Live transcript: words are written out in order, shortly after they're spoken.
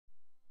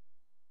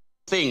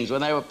things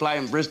when they were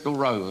playing Bristol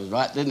Rovers,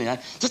 right, didn't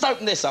he? Just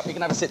open this up, you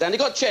can have a sit down. You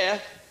got a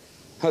chair?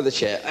 Hold the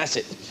chair, that's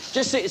it.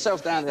 Just sit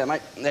yourself down there,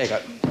 mate. There you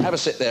go. Have a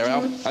sit there,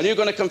 Al. And you're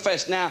going to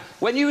confess. Now,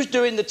 when you was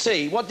doing the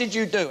tea, what did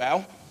you do,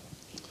 Al?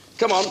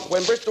 Come on,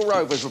 when Bristol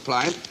Rovers were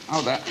playing.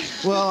 Hold that.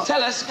 Well...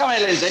 Tell us. Come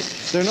here, Lindsay.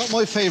 They're not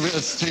my favourite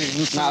of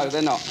teams. No,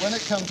 they're not. When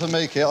it comes to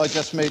make it, I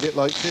just made it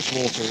like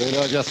dishwater, really.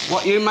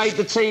 What, you made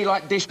the tea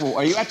like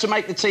dishwater? You had to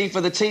make the tea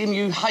for the team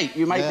you hate.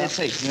 You made their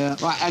tea. Yeah.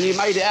 Right, and you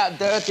made it out of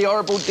dirty,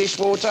 horrible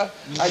dishwater,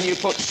 and you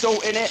put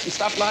salt in it and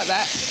stuff like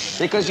that,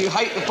 because you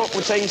hate the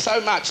football team so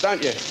much,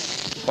 don't you?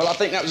 Well, I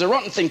think that was a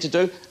rotten thing to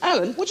do.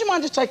 Alan, would you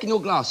mind just taking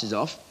your glasses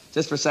off?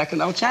 Just for a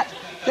second, old chap.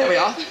 There we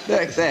are.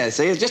 There,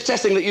 see? Just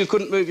testing that you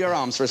couldn't move your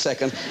arms for a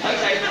second.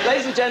 OK,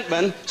 ladies and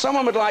gentlemen,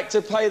 someone would like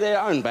to pay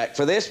their own back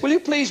for this. Will you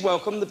please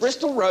welcome the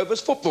Bristol Rovers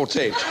football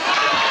team? Here they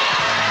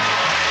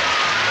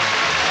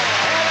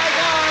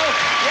go.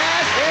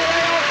 Yes, here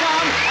they all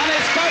come. And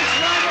it's Coach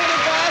Jaime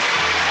the first.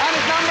 And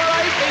his number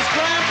 8 is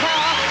Graham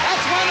Power.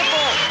 That's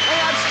wonderful. We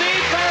have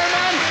Steve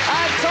Perriman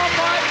and Tom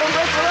White from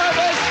Bristol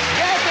Rovers.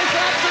 Yes, it's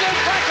an absolute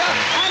cracker.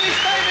 And it's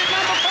David,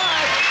 number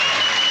 5.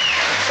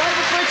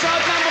 David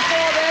Pritchard, number 4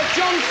 there.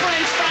 John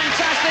French,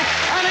 fantastic.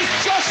 And it's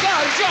Josh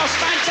Lowe. Josh,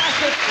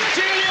 fantastic.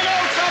 Julian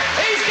Alsop,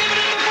 he's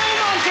giving it the full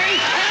Monty.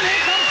 And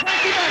here comes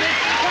Frankie Bennett.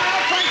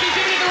 Wow, Frankie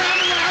giving it the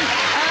round and round.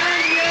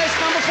 And yes,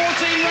 number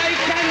 14, Ray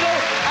Canyon.